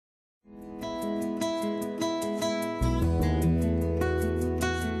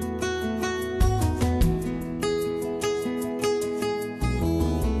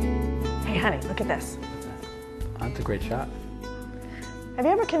honey, look at this. That's a great shot. Have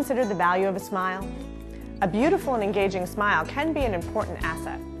you ever considered the value of a smile? A beautiful and engaging smile can be an important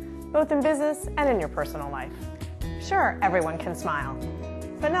asset, both in business and in your personal life. Sure, everyone can smile,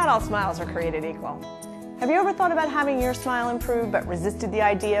 but not all smiles are created equal. Have you ever thought about having your smile improve but resisted the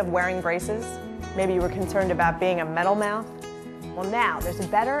idea of wearing braces? Maybe you were concerned about being a metal mouth? Well, now there's a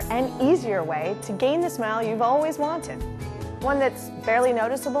better and easier way to gain the smile you've always wanted. One that's barely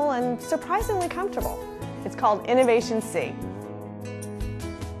noticeable and surprisingly comfortable. It's called In-Ovation C.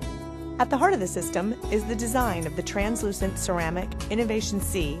 At the heart of the system is the design of the translucent ceramic In-Ovation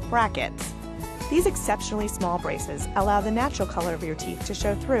C brackets. These exceptionally small braces allow the natural color of your teeth to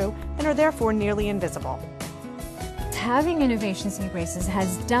show through and are therefore nearly invisible. Having In-Ovation C braces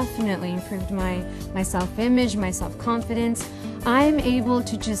has definitely improved my self-image, my self-confidence. I'm able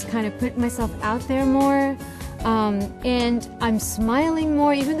to just kind of put myself out there more, and I'm smiling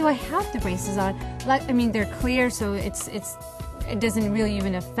more even though I have the braces on. I mean, they're clear, so it doesn't really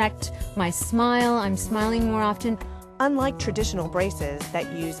even affect my smile. I'm smiling more often. Unlike traditional braces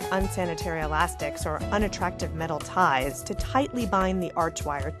that use unsanitary elastics or unattractive metal ties to tightly bind the arch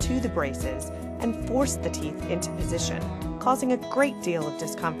wire to the braces and force the teeth into position, causing a great deal of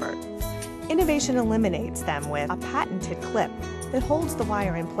discomfort, In-Ovation eliminates them with a patented clip that holds the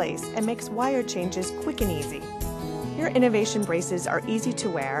wire in place and makes wire changes quick and easy. Your In-Ovation braces are easy to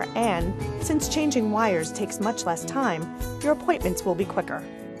wear, and since changing wires takes much less time, your appointments will be quicker.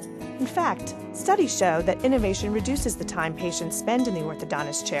 In fact, studies show that In-Ovation reduces the time patients spend in the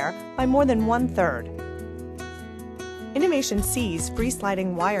orthodontist chair by more than 1/3. In-Ovation C's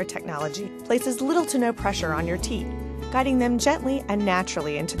free-sliding wire technology places little to no pressure on your teeth, guiding them gently and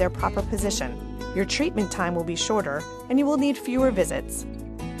naturally into their proper position. Your treatment time will be shorter, and you will need fewer visits.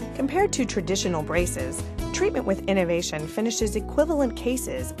 Compared to traditional braces, treatment with In-Ovation finishes equivalent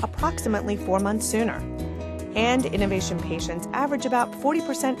cases approximately 4 months sooner. And In-Ovation patients average about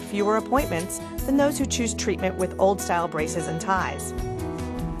 40% fewer appointments than those who choose treatment with old-style braces and ties.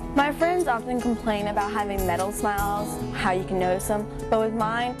 My friends often complain about having metal smiles, how you can notice them, but with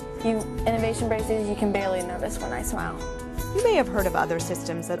mine, In-Ovation braces, you can barely notice when I smile. You may have heard of other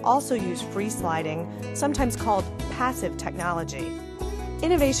systems that also use free-sliding, sometimes called passive technology.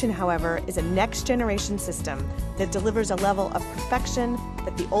 In-Ovation, however, is a next-generation system that delivers a level of perfection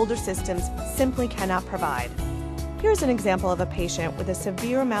that the older systems simply cannot provide. Here's an example of a patient with a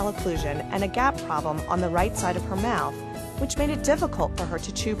severe malocclusion and a gap problem on the right side of her mouth, which made it difficult for her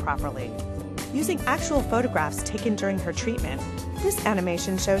to chew properly. Using actual photographs taken during her treatment, this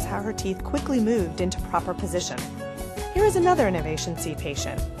animation shows how her teeth quickly moved into proper position. Here is another In-Ovation C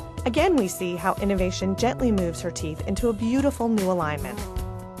patient. Again, we see how In-Ovation gently moves her teeth into a beautiful new alignment.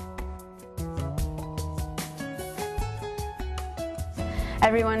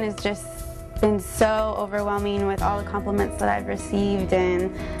 Everyone has just been so overwhelming with all the compliments that I've received,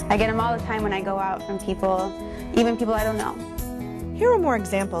 and I get them all the time when I go out from people, even people I don't know. Here are more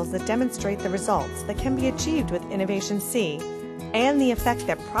examples that demonstrate the results that can be achieved with In-Ovation C and the effect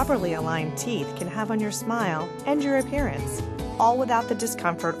that properly aligned teeth can have on your smile and your appearance, all without the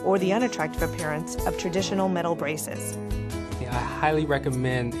discomfort or the unattractive appearance of traditional metal braces. I highly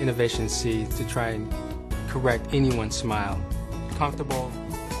recommend In-Ovation C to try and correct anyone's smile. Comfortable,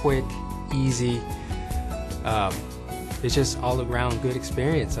 quick, easy. It's just all around good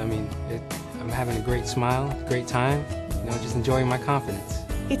experience. I mean, I'm having a great smile, great time, just enjoying my confidence.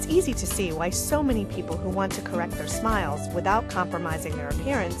 It's easy to see why so many people who want to correct their smiles without compromising their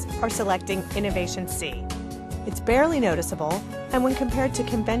appearance are selecting In-Ovation C. It's barely noticeable, and when compared to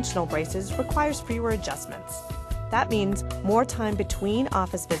conventional braces, requires fewer adjustments. That means more time between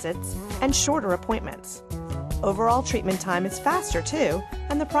office visits and shorter appointments. Overall treatment time is faster too,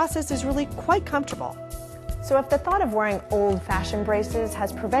 and the process is really quite comfortable. So if the thought of wearing old-fashioned braces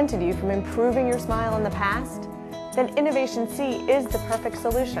has prevented you from improving your smile in the past, then In-Ovation C is the perfect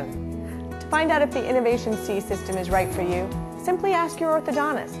solution. To find out if the In-Ovation C system is right for you, simply ask your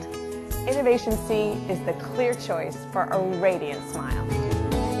orthodontist. In-Ovation C is the clear choice for a radiant smile.